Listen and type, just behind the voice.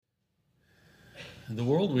The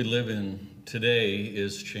world we live in today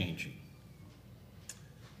is changing.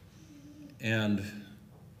 And,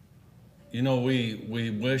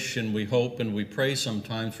 we wish and we hope and we pray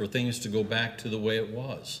sometimes for things to go back to the way it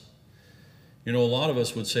was. A lot of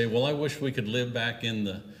us would say, well, I wish we could live back in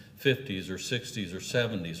the 50s or 60s or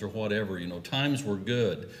 70s or whatever. Times were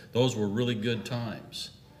good. Those were really good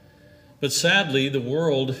times. But sadly, the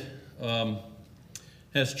world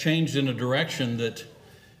has changed in a direction that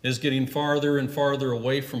is getting farther and farther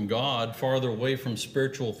away from God, farther away from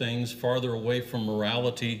spiritual things, farther away from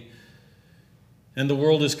morality. And the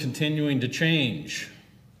world is continuing to change.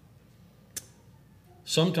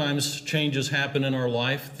 Sometimes changes happen in our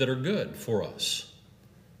life that are good for us.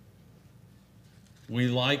 We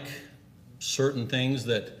like certain things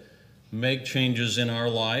that make changes in our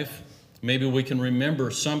life. Maybe we can remember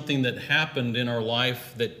something that happened in our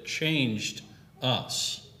life that changed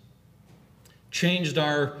us, changed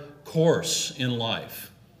our course in life.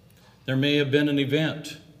 There may have been an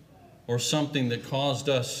event or something that caused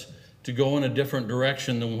us to go in a different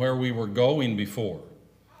direction than where we were going before,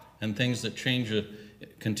 and things that change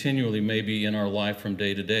continually maybe in our life from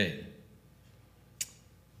day to day.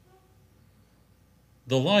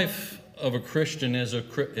 The life of a Christian is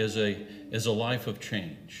a life of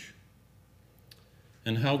change.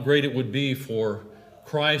 And how great it would be for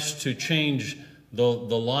Christ to change the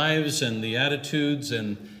lives and the attitudes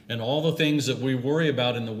and all the things that we worry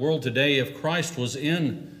about in the world today if Christ was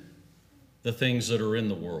in the things that are in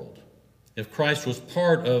the world. If Christ was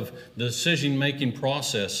part of the decision-making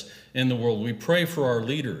process in the world. We pray for our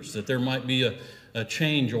leaders that there might be a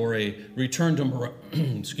change or a return to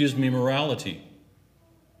morality.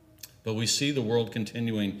 But we see the world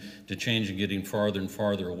continuing to change and getting farther and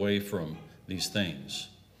farther away from these things.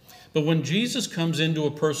 But when Jesus comes into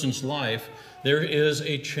a person's life, there is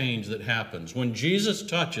a change that happens. When Jesus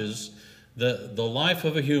touches the life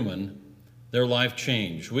of a human, their life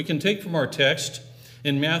changes. We can take from our text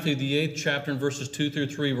in Matthew, the 8th chapter, in verses 2 through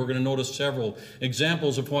 3, we're going to notice several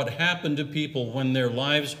examples of what happened to people when their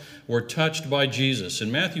lives were touched by Jesus.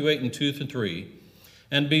 In Matthew 8 and 2 through 3,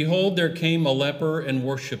 and behold, there came a leper and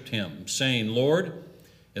worshipped him, saying, Lord,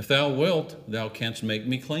 if thou wilt, thou canst make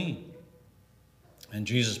me clean. And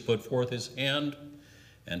Jesus put forth his hand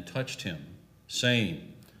and touched him,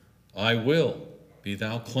 saying, I will, be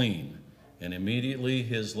thou clean. And immediately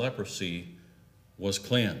his leprosy was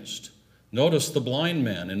cleansed. Notice the blind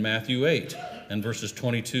man in Matthew 8 and verses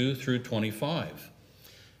 22 through 25.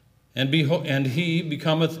 And he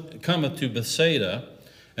cometh to Bethsaida,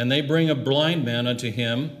 and they bring a blind man unto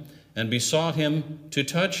him, and besought him to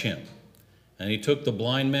touch him. And he took the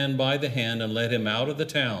blind man by the hand, and led him out of the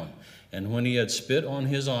town. And when he had spit on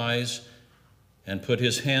his eyes, and put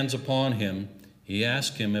his hands upon him, he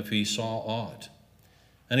asked him if he saw aught.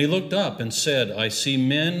 And he looked up and said, I see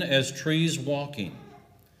men as trees walking.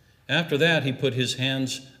 After that, he put his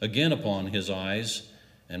hands again upon his eyes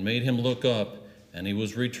and made him look up, and he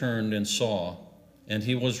was returned and saw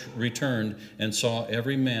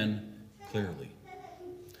every man clearly.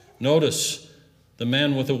 Notice the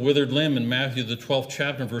man with a withered limb in Matthew, the 12th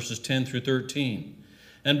chapter, verses 10 through 13.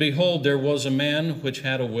 And behold, there was a man which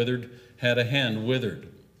had a hand withered.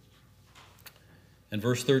 And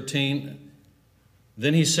verse 13,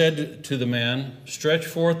 then he said to the man, stretch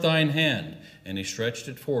forth thine hand. And he stretched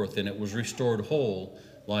it forth, and it was restored whole,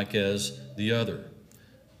 like as the other.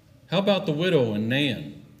 How about the widow in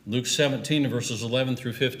Nain? Luke 17, verses 11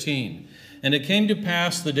 through 15. And it came to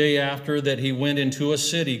pass the day after that he went into a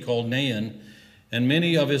city called Nain, and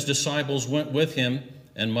many of his disciples went with him,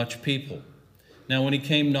 and much people. Now when he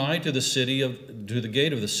came nigh to the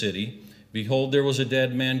gate of the city, behold, there was a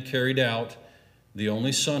dead man carried out, the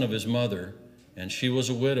only son of his mother, and she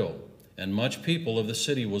was a widow, and much people of the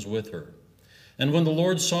city was with her. And when the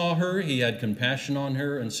Lord saw her, he had compassion on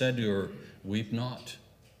her and said to her, weep not.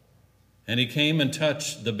 And he came and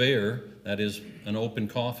touched the bier, that is, an open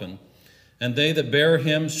coffin, and they that bare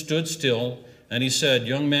him stood still. And he said,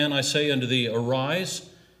 young man, I say unto thee, arise.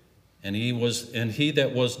 And he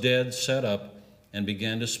that was dead sat up and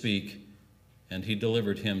began to speak, and he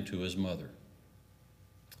delivered him to his mother.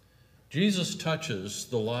 Jesus touches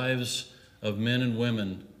the lives of men and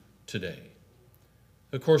women today.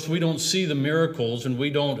 Of course, we don't see the miracles and we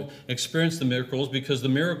don't experience the miracles because the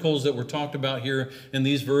miracles that were talked about here in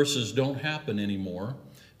these verses don't happen anymore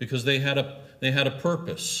because they had a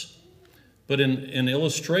purpose. But in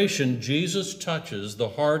illustration, Jesus touches the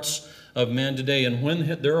hearts of men today, and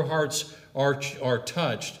when their hearts are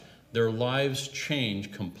touched, their lives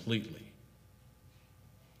change completely.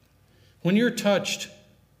 When you're touched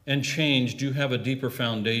and changed, you have a deeper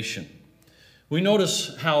foundation. We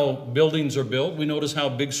notice how buildings are built. We notice how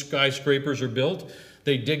big skyscrapers are built.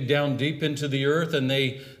 They dig down deep into the earth and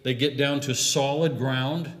they get down to solid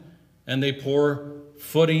ground, and they pour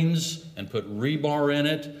footings and put rebar in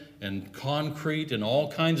it and concrete and all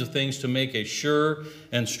kinds of things to make a sure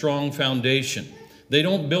and strong foundation. They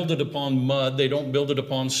don't build it upon mud. They don't build it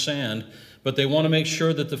upon sand, but they want to make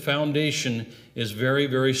sure that the foundation is very,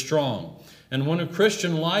 very strong. And when a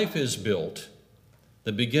Christian life is built,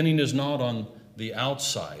 the beginning is not on the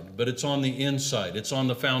outside, but it's on the inside. It's on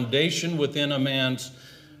the foundation within a man's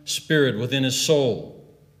spirit, within his soul.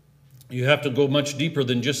 You have to go much deeper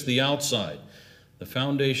than just the outside. The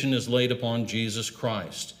foundation is laid upon Jesus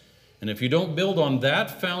Christ. And if you don't build on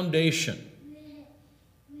that foundation,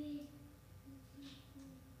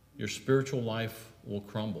 your spiritual life will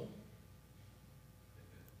crumble.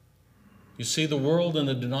 You see, the world and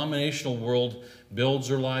the denominational world builds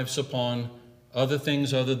their lives upon other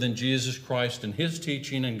things other than Jesus Christ and His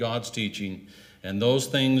teaching and God's teaching, and those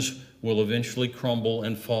things will eventually crumble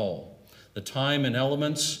and fall. The time and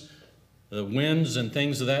elements, the winds and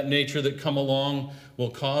things of that nature that come along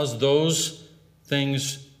will cause those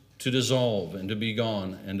things to dissolve and to be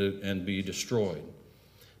gone and be destroyed.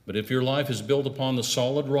 But if your life is built upon the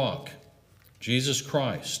solid rock, Jesus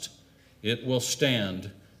Christ, it will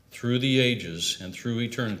stand through the ages and through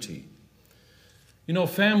eternity. You know,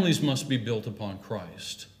 families must be built upon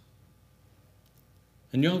Christ.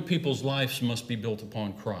 And young people's lives must be built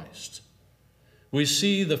upon Christ. We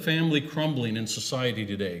see the family crumbling in society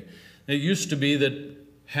today. It used to be that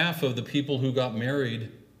half of the people who got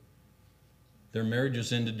married, their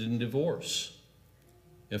marriages ended in divorce.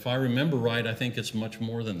 If I remember right, I think it's much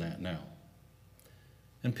more than that now.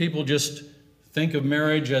 And people just think of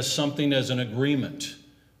marriage as something, as an agreement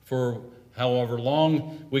for however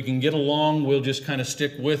long we can get along, we'll just kind of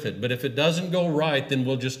stick with it. But if it doesn't go right, then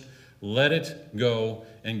we'll just let it go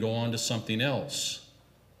and go on to something else.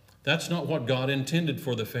 That's not what God intended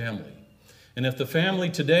for the family. And if the family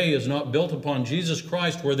today is not built upon Jesus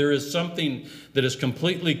Christ, where there is something that is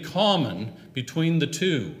completely common between the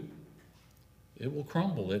two, it will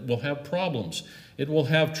crumble. It will have problems. It will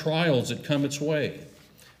have trials that come its way.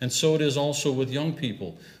 And so it is also with young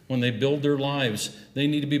people. When they build their lives, they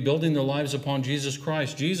need to be building their lives upon Jesus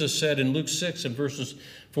Christ. Jesus said in Luke 6 and verses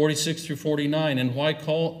 46 through 49, "And why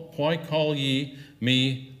call ye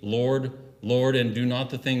me Lord, Lord, and do not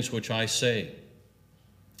the things which I say?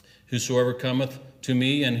 Whosoever cometh to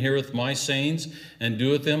me and heareth my sayings and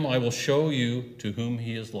doeth them, I will show you to whom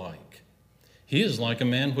he is like. He is like a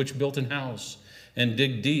man which built an house and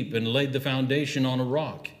digged deep and laid the foundation on a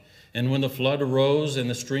rock. And when the flood arose and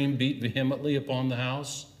the stream beat vehemently upon the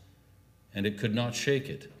house, and it could not shake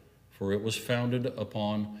it, for it was founded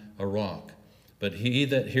upon a rock. But he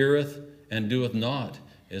that heareth and doeth not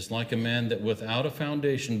is like a man that without a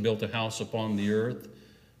foundation built a house upon the earth,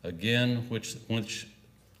 against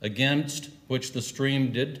which the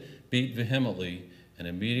stream did beat vehemently, and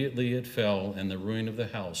immediately it fell, and the ruin of the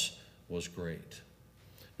house was great."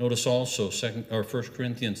 Notice also 1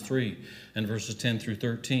 Corinthians 3 and verses 10 through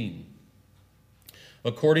 13.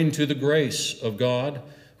 "According to the grace of God,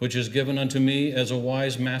 which is given unto me as a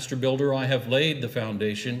wise master builder, I have laid the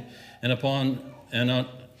foundation, and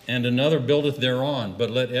another buildeth thereon. But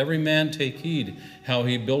let every man take heed how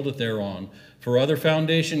he buildeth thereon. For other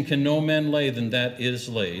foundation can no man lay than that is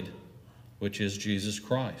laid, which is Jesus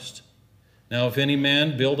Christ. Now if any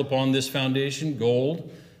man build upon this foundation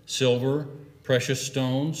gold, silver, precious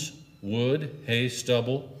stones, wood, hay,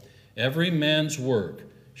 stubble, every man's work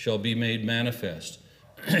shall be made manifest,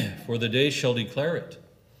 for the day shall declare it,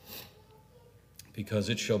 because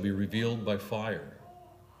it shall be revealed by fire,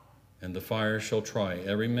 and the fire shall try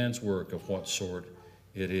every man's work of what sort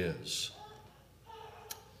it is."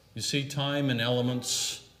 You see, time and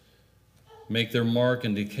elements make their mark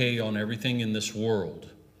and decay on everything in this world,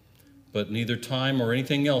 but neither time or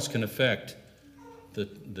anything else can affect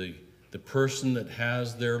the person that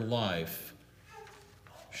has their life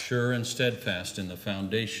sure and steadfast in the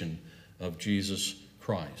foundation of Jesus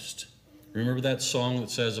Christ. Remember that song that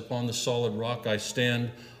says, "Upon the solid rock I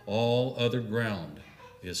stand, all other ground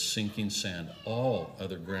is sinking sand." All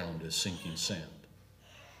other ground is sinking sand.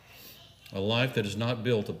 A life that is not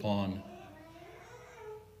built upon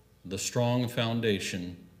the strong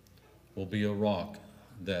foundation will be a rock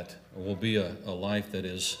that will be a life that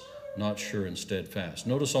is not sure and steadfast.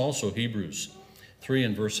 Notice also Hebrews 3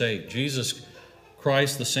 and verse 8. Jesus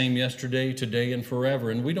Christ the same yesterday, today, and forever.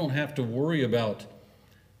 And we don't have to worry about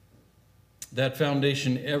that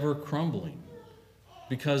foundation ever crumbling,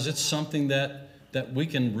 because it's something that we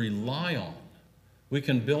can rely on. We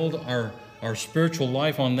can build our spiritual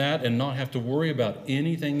life on that and not have to worry about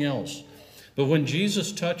anything else. But when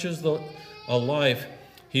Jesus touches a life,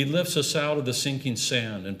 he lifts us out of the sinking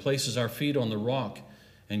sand and places our feet on the rock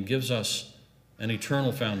and gives us an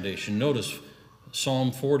eternal foundation. Notice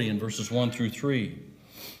Psalm 40 in verses 1 through 3.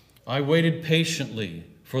 I waited patiently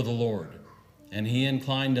for the Lord, and he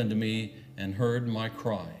inclined unto me and heard my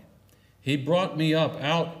cry. He brought me up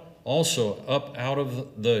out of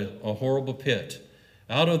a horrible pit,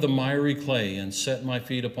 out of the miry clay, and set my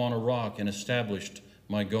feet upon a rock and established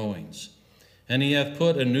my goings. And he hath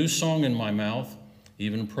put a new song in my mouth,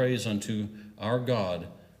 even praise unto our God.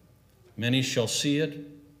 Many shall see it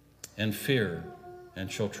and fear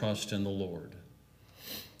and shall trust in the Lord.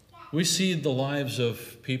 We see the lives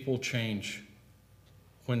of people change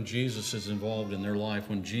when Jesus is involved in their life,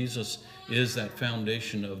 when Jesus is that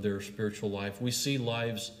foundation of their spiritual life. We see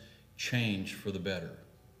lives change for the better.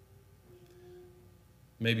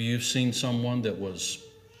 Maybe you've seen someone that was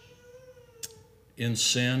in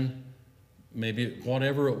sin, maybe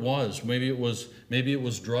whatever it was. Maybe it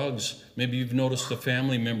was drugs. Maybe you've noticed a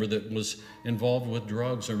family member that was involved with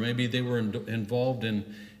drugs, or maybe they were involved in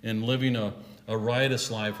living a riotous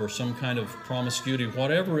life or some kind of promiscuity,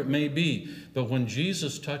 whatever it may be. But when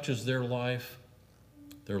Jesus touches their life,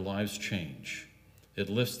 their lives change. It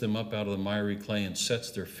lifts them up out of the miry clay and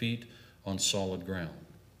sets their feet on solid ground.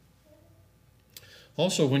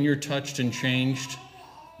 Also, when you're touched and changed,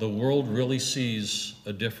 the world really sees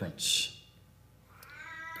a difference.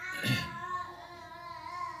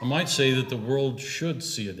 I might say that the world should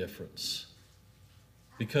see a difference,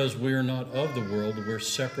 because we are not of the world, we're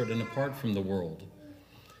separate and apart from the world.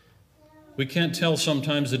 We can't tell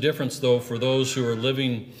sometimes the difference, though, for those who are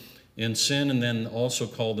living in sin and then also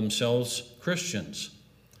call themselves Christians.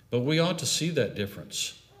 But we ought to see that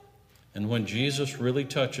difference. And when Jesus really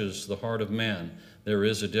touches the heart of man, there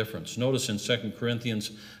is a difference. Notice in 2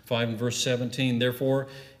 Corinthians 5 and verse 17, therefore,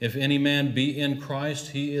 if any man be in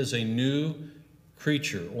Christ, he is a new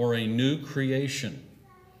creature or a new creation.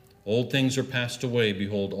 Old things are passed away.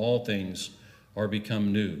 Behold, all things are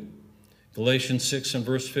become new. Galatians 6 and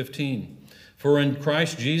verse 15. For in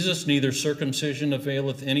Christ Jesus neither circumcision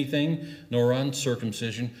availeth anything, nor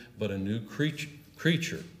uncircumcision, but a new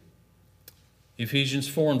creature. Ephesians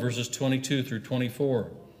 4 and verses 22 through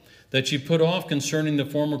 24. That ye put off concerning the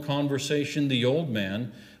former conversation the old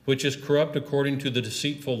man, which is corrupt according to the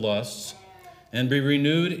deceitful lusts, and be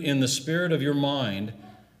renewed in the spirit of your mind,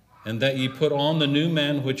 and that ye put on the new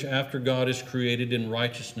man, which after God is created in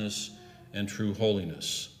righteousness and true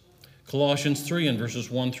holiness. Colossians 3 and verses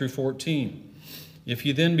 1 through 14. If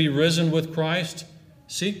ye then be risen with Christ,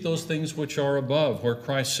 seek those things which are above, where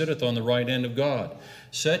Christ sitteth on the right hand of God.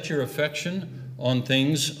 Set your affection on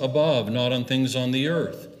things above, not on things on the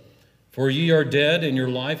earth. For ye are dead, and your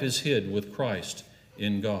life is hid with Christ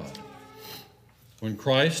in God. When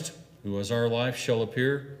Christ, who is our life, shall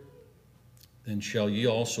appear, then shall ye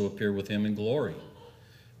also appear with him in glory.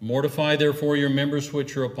 Mortify therefore your members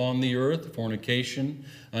which are upon the earth, fornication,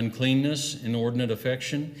 uncleanness, inordinate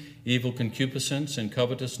affection, evil concupiscence, and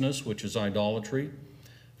covetousness, which is idolatry,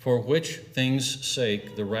 for which things'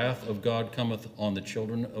 sake the wrath of God cometh on the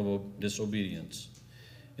children of disobedience,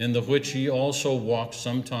 in the which ye also walked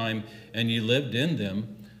sometime, and ye lived in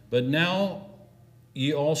them. But now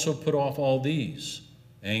ye also put off all these: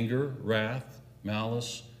 anger, wrath,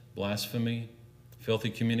 malice, blasphemy, filthy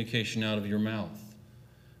communication out of your mouth.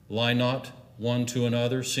 Lie not one to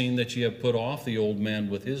another, seeing that ye have put off the old man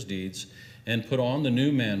with his deeds, and put on the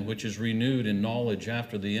new man, which is renewed in knowledge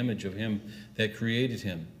after the image of him that created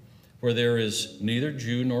him. For there is neither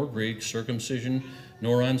Jew nor Greek, circumcision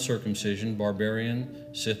nor uncircumcision,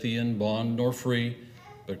 barbarian, Scythian, bond nor free,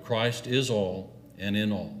 but Christ is all and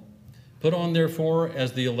in all. Put on therefore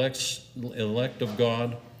as the elect of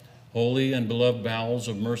God, holy and beloved bowels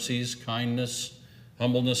of mercies, kindness,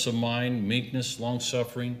 humbleness of mind, meekness,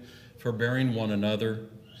 longsuffering, forbearing one another,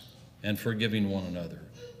 and forgiving one another.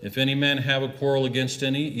 If any man have a quarrel against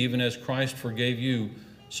any, even as Christ forgave you,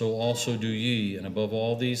 so also do ye. And above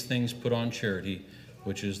all these things put on charity,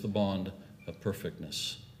 which is the bond of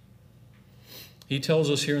perfectness. He tells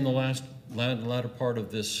us here in the latter part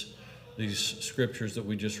of these scriptures that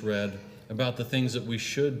we just read about the things that we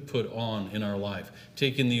should put on in our life.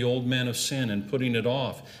 Taking the old man of sin and putting it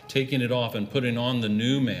off, taking it off and putting on the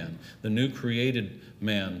new man, the new created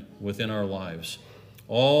man within our lives.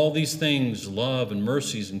 All these things, love and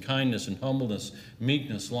mercies and kindness and humbleness,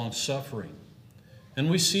 meekness, long-suffering. And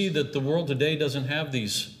we see that the world today doesn't have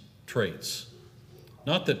these traits.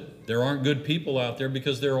 Not that there aren't good people out there,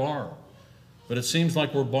 because there are. But it seems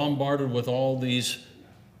like we're bombarded with all these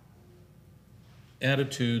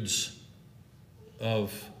attitudes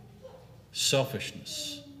of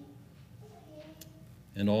selfishness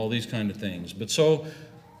and all these kind of things. But so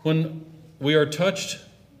when we are touched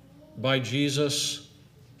by Jesus,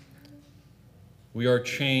 we are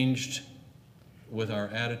changed with our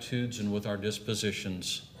attitudes and with our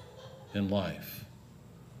dispositions in life.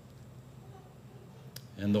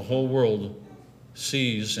 And the whole world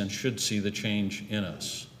sees and should see the change in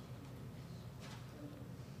us.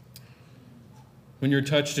 When you're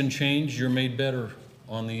touched and changed, you're made better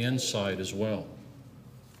on the inside as well.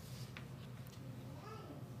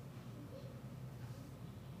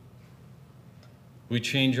 We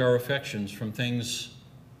change our affections from things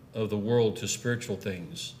of the world to spiritual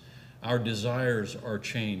things. Our desires are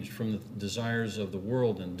changed from the desires of the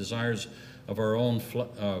world and desires of our own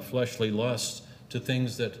fleshly lusts to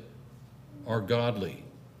things that are godly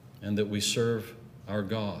and that we serve our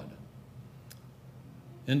God.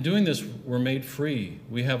 In doing this, we're made free.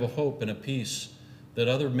 We have a hope and a peace that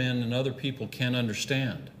other men and other people can't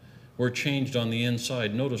understand. We're changed on the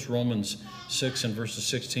inside. Notice Romans 6 and verses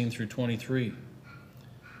 16 through 23.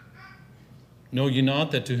 Know ye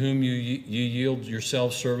not that to whom ye yield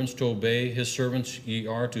yourselves servants to obey, his servants ye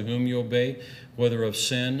are to whom ye obey, whether of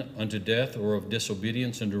sin unto death or of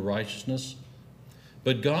disobedience unto righteousness?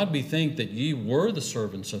 But God bethink that ye were the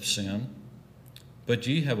servants of sin, but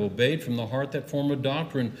ye have obeyed from the heart that form of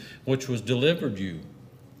doctrine which was delivered you.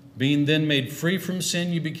 Being then made free from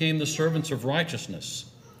sin, ye became the servants of righteousness.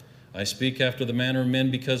 I speak after the manner of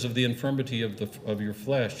men because of the infirmity of your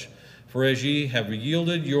flesh. For as ye have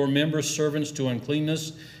yielded your members servants to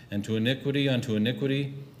uncleanness and to iniquity unto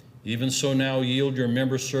iniquity, even so now yield your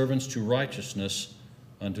members servants to righteousness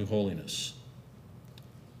unto holiness.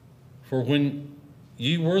 For when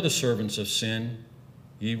ye were the servants of sin,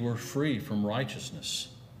 ye were free from righteousness.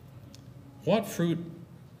 What fruit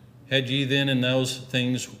had ye then in those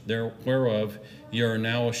things whereof ye are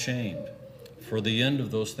now ashamed? For the end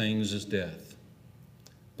of those things is death.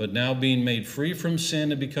 But now being made free from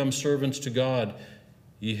sin and become servants to God,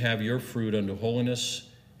 ye have your fruit unto holiness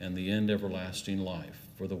and the end everlasting life.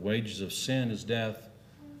 For the wages of sin is death,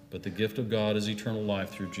 but the gift of God is eternal life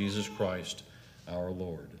through Jesus Christ our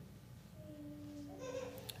Lord.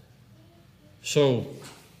 So,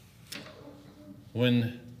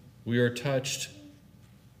 when we are touched,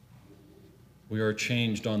 we are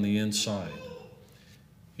changed on the inside.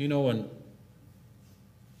 You know, and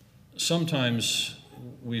sometimes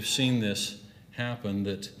we've seen this happen,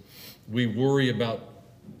 that we worry about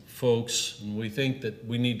folks and we think that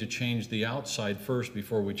we need to change the outside first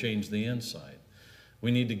before we change the inside.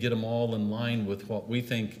 We need to get them all in line with what we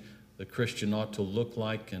think the Christian ought to look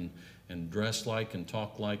like and dress like and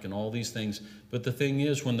talk like and all these things. But the thing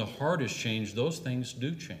is, when the heart is changed, those things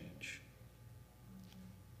do change.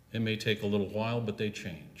 It may take a little while, but they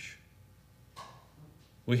change.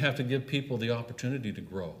 We have to give people the opportunity to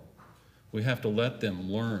grow. We have to let them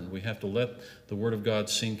learn. We have to let the Word of God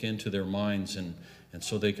sink into their minds and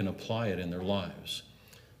so they can apply it in their lives.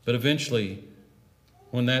 But eventually,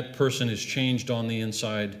 when that person is changed on the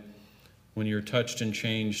inside, when you're touched and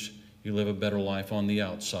changed, you live a better life on the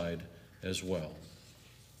outside as well.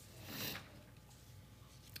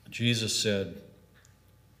 Jesus said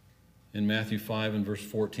in Matthew 5 and verse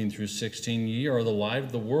 14 through 16, ye are the light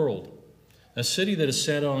of the world. A city that is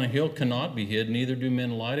set on a hill cannot be hid, neither do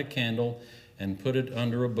men light a candle and put it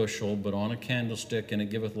under a bushel, but on a candlestick, and it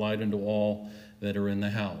giveth light unto all that are in the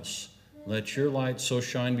house. Let your light so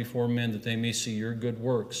shine before men that they may see your good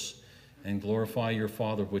works and glorify your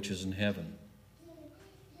Father which is in heaven.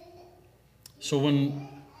 So when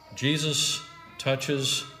Jesus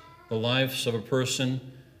touches the lives of a person,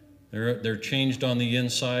 they're changed on the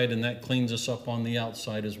inside, and that cleans us up on the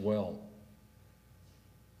outside as well.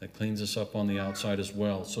 That cleans us up on the outside as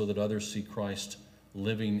well, so that others see Christ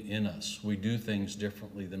living in us. We do things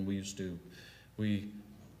differently than we used to. We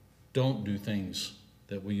don't do things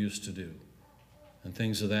that we used to do, and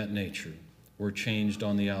things of that nature. We're changed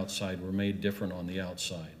on the outside. We're made different on the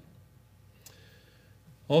outside.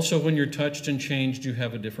 Also, when you're touched and changed, you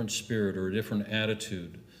have a different spirit or a different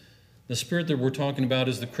attitude. The spirit that we're talking about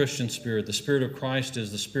is the Christian spirit. The Spirit of Christ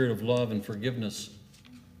is the spirit of love and forgiveness.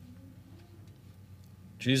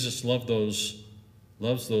 Jesus loves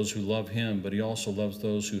those who love him, but he also loves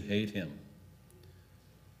those who hate him.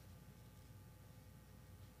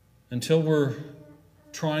 Until we're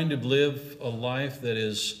trying to live a life that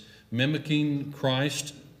is mimicking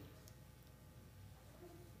Christ,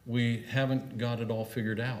 we haven't got it all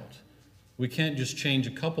figured out. We can't just change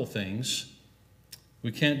a couple things.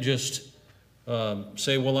 We can't just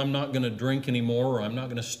say, well, I'm not going to drink anymore, or I'm not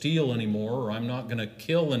going to steal anymore, or I'm not going to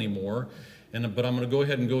kill anymore, but I'm going to go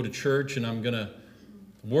ahead and go to church, and I'm going to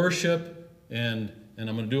Worship and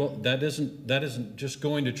I'm going to do that isn't just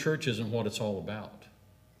going to church isn't what it's all about.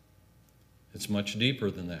 It's much deeper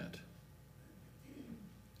than that.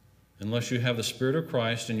 Unless you have the Spirit of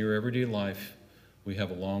Christ in your everyday life, we have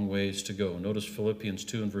a long ways to go. Notice Philippians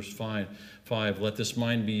 2 and verse 5. Let this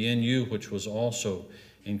mind be in you, which was also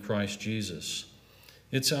in Christ Jesus.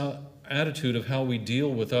 It's our attitude of how we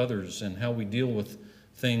deal with others and how we deal with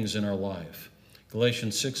things in our life.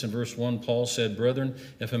 Galatians 6 and verse 1, Paul said, Brethren,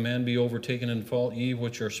 if a man be overtaken in fault, ye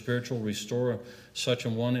which are spiritual, restore such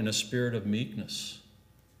an one in a spirit of meekness,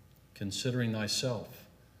 considering thyself,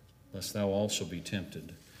 lest thou also be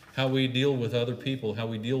tempted. How we deal with other people, how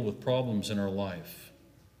we deal with problems in our life.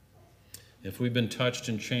 If we've been touched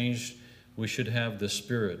and changed, we should have the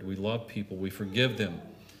Spirit. We love people. We forgive them.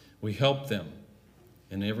 We help them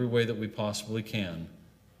in every way that we possibly can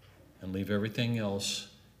and leave everything else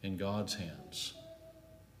in God's hands.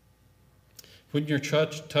 When you're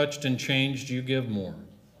touched and changed, you give more.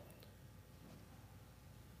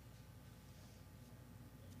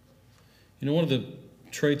 You know, one of the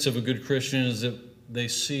traits of a good Christian is that they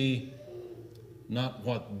see not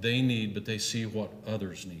what they need, but they see what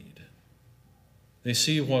others need. They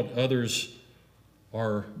see what others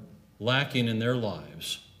are lacking in their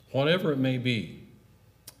lives, whatever it may be.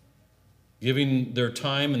 Giving their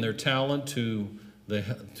time and their talent to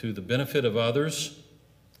the benefit of others.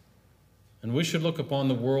 And we should look upon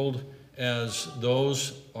the world as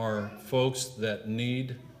those are folks that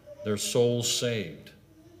need their souls saved.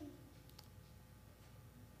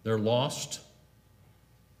 They're lost.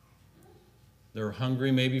 They're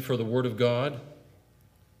hungry maybe for the Word of God.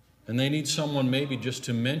 And they need someone maybe just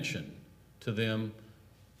to mention to them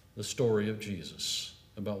the story of Jesus,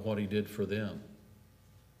 about what He did for them.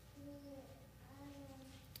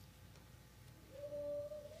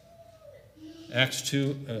 Acts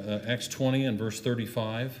 20 and verse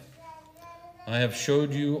 35. I have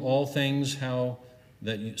showed you all things, how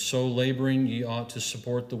that so laboring ye ought to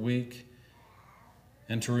support the weak,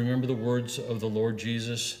 and to remember the words of the Lord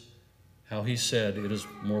Jesus, how He said, it is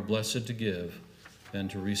more blessed to give than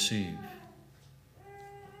to receive.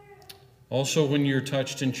 Also, when you're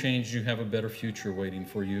touched and changed, you have a better future waiting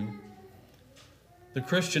for you. The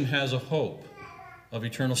Christian has a hope of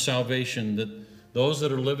eternal salvation that those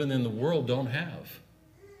that are living in the world don't have.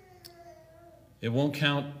 It won't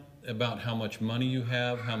count about how much money you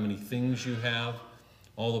have, how many things you have,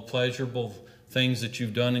 all the pleasurable things that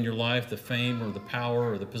you've done in your life, the fame or the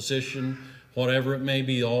power or the position, whatever it may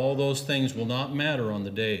be. All those things will not matter on the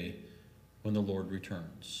day when the Lord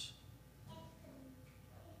returns.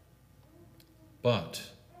 But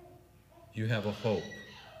you have a hope.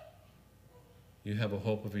 You have a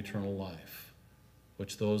hope of eternal life,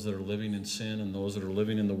 which those that are living in sin and those that are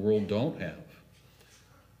living in the world don't have.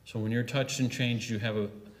 So when you're touched and changed, you have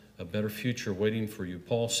a better future waiting for you.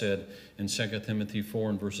 Paul said in 2 Timothy 4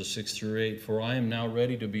 and verses 6 through 8, For I am now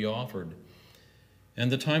ready to be offered,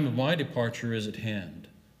 and the time of my departure is at hand.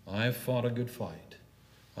 I have fought a good fight.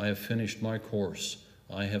 I have finished my course.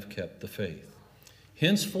 I have kept the faith.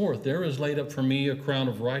 Henceforth there is laid up for me a crown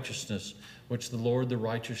of righteousness, which the Lord the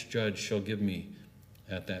righteous judge shall give me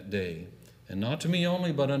at that day. And not to me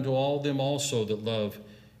only, but unto all them also that love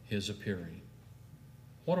His appearing.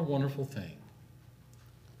 What a wonderful thing.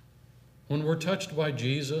 When we're touched by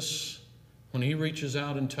Jesus, when He reaches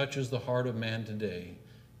out and touches the heart of man today,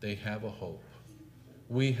 they have a hope.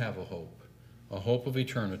 We have a hope of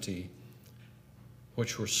eternity,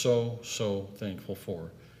 which we're so, so thankful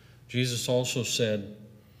for. Jesus also said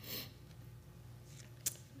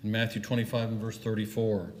in Matthew 25 and verse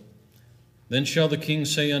 34, Then shall the King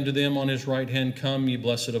say unto them on His right hand, Come, ye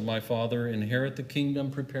blessed of my Father, inherit the kingdom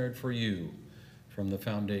prepared for you from the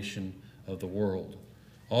foundation of the world.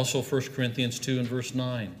 Also 1 Corinthians 2 and verse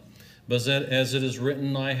 9, But as it is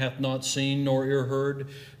written, Eye hath not seen, nor ear heard,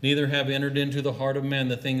 neither have entered into the heart of man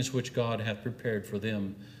the things which God hath prepared for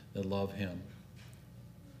them that love Him.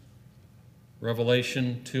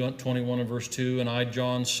 Revelation 21 and verse 2, And I,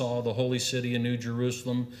 John, saw the holy city, a new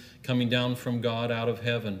Jerusalem, coming down from God out of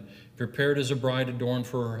heaven, prepared as a bride adorned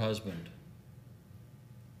for her husband.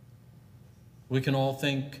 We can all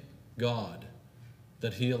thank God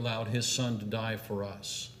that He allowed His Son to die for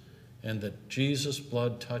us, and that Jesus'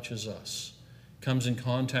 blood touches us, comes in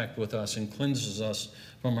contact with us, and cleanses us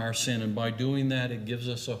from our sin. And by doing that, it gives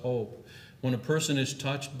us a hope. When a person is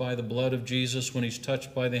touched by the blood of Jesus, when he's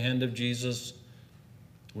touched by the hand of Jesus,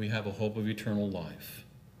 we have a hope of eternal life.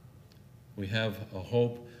 We have a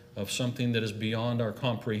hope of something that is beyond our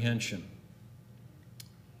comprehension.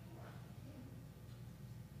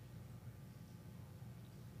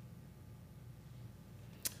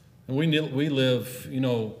 And we live, in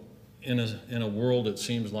a world, it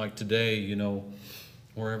seems like today,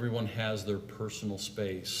 where everyone has their personal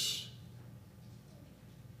space.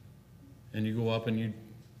 And you go up and you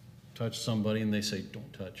touch somebody and they say,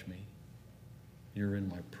 "Don't touch me. You're in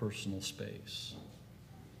my personal space."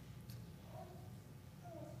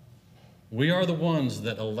 We are the ones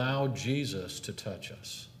that allow Jesus to touch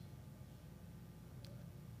us.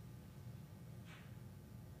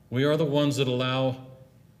 We are the ones that allow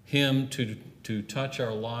him to touch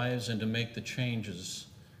our lives and to make the changes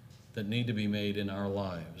that need to be made in our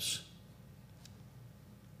lives.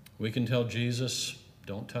 We can tell Jesus,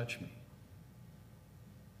 "Don't touch me.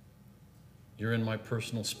 You're in my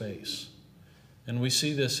personal space." And we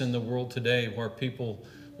see this in the world today, where people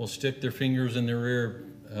will stick their fingers in their ear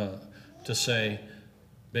to say,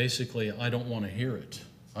 basically, "I don't want to hear it.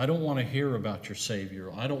 I don't want to hear about your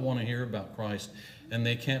Savior. I don't want to hear about Christ." And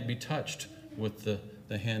they can't be touched with the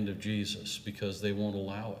hand of Jesus because they won't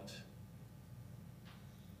allow it.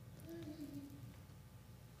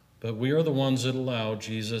 But we are the ones that allow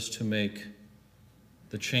Jesus to make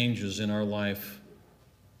the changes in our life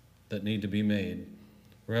that need to be made.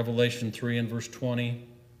 Revelation 3 and verse 20,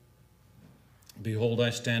 "Behold, I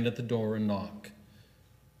stand at the door and knock.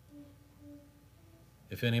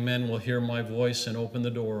 If any man will hear my voice and open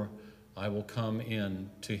the door, I will come in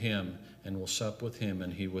to him and will sup with him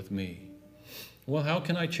and he with me." Well, how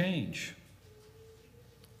can I change?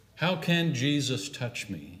 How can Jesus touch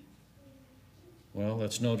me? Well,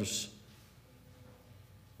 let's notice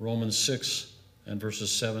Romans 6 and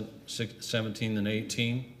verses 17 and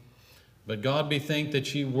 18. "But God be thanked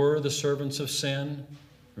that ye were the servants of sin."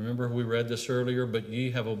 Remember, we read this earlier. "But ye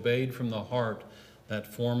have obeyed from the heart that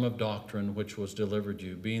form of doctrine which was delivered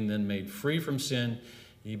you. Being then made free from sin,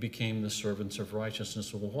 ye became the servants of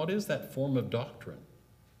righteousness." Well, what is that form of doctrine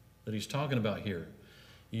that he's talking about here?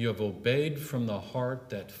 You have obeyed from the heart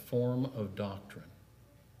that form of doctrine.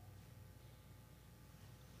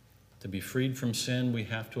 To be freed from sin, we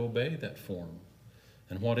have to obey that form.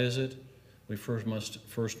 And what is it? We first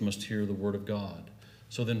must hear the word of God.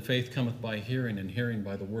 So then faith cometh by hearing, and hearing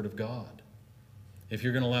by the word of God. If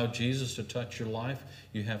you're going to allow Jesus to touch your life,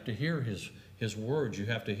 you have to hear his words. You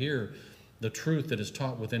have to hear the truth that is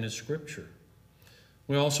taught within his scripture.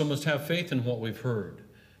 We also must have faith in what we've heard.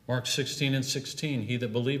 Mark 16 and 16, "He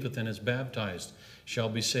that believeth and is baptized shall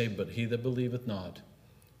be saved, but he that believeth not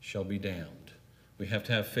shall be damned." We have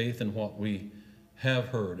to have faith in what we have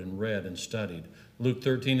heard and read and studied. Luke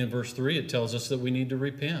 13 and verse 3, it tells us that we need to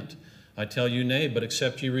repent. "I tell you, nay, but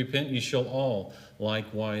except ye repent, ye shall all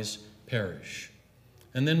likewise perish."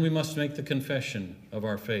 And then we must make the confession of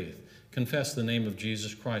our faith. Confess the name of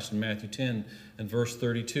Jesus Christ in Matthew 10 and verse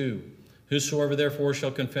 32. "Whosoever therefore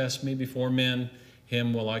shall confess me before men,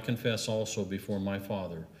 him will I confess also before my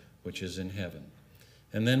Father, which is in heaven."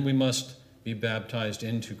 And then we must be baptized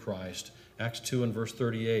into Christ. Acts 2 and verse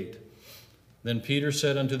 38. "Then Peter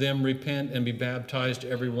said unto them, Repent and be baptized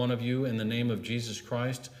every one of you in the name of Jesus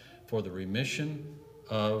Christ for the remission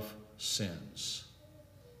of sins,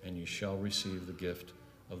 and ye shall receive the gift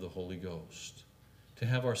of the Holy Ghost." To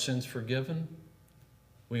have our sins forgiven,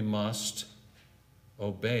 we must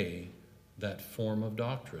obey that form of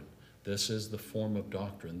doctrine. This is the form of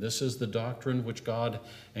doctrine. This is the doctrine which God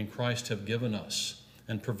and Christ have given us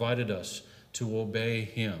and provided us to obey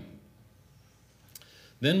him.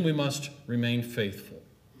 Then we must remain faithful.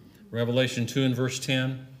 Revelation 2 and verse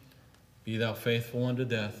 10, "Be thou faithful unto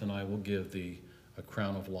death, and I will give thee a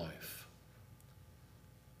crown of life."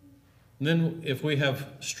 And then if we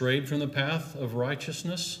have strayed from the path of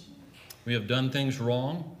righteousness, we have done things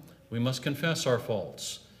wrong, we must confess our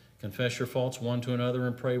faults. "Confess your faults one to another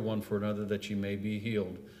and pray one for another that ye may be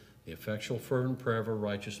healed. The effectual fervent prayer of a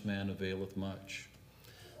righteous man availeth much."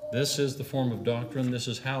 This is the form of doctrine. This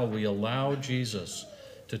is how we allow Jesus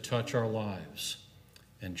to touch our lives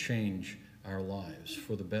and change our lives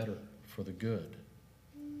for the better, for the good,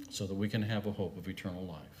 so that we can have a hope of eternal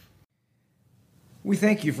life. We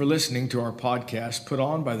thank you for listening to our podcast put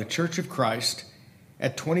on by the Church of Christ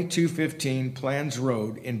at 2215 Plans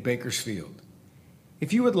Road in Bakersfield.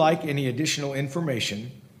 If you would like any additional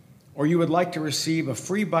information, or you would like to receive a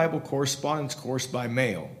free Bible correspondence course by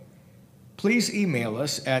mail, please email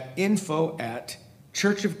us at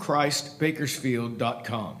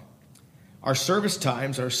info@churchofchristbakersfield.com. Our service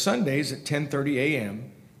times are Sundays at 10:30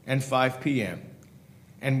 a.m. and 5 p.m.,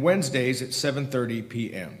 and Wednesdays at 7:30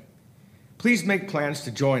 p.m. Please make plans to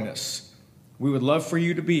join us. We would love for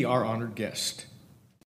you to be our honored guest.